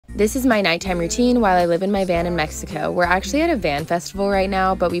This is my nighttime routine while I live in my van in Mexico. We're actually at a van festival right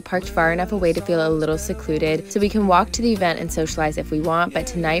now, but we parked far enough away to feel a little secluded, so we can walk to the event and socialize if we want, but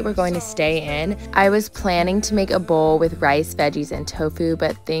tonight we're going to stay in. I was planning to make a bowl with rice, veggies, and tofu,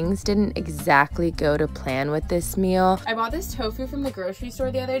 but things didn't exactly go to plan with this meal. I bought this tofu from the grocery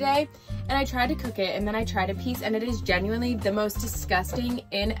store the other day, and I tried to cook it, and then I tried a piece, and it is genuinely the most disgusting,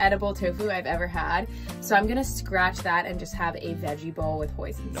 inedible tofu I've ever had. So I'm gonna scratch that and just have a veggie bowl with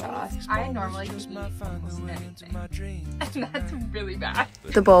hoisin sauce. I normally eat almost anything, and that's really bad.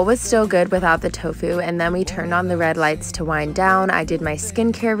 The bowl was still good without the tofu, and then we turned on the red lights to wind down. I did my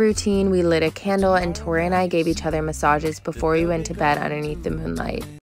skincare routine, we lit a candle, and Tori and I gave each other massages before we went to bed underneath the moonlight.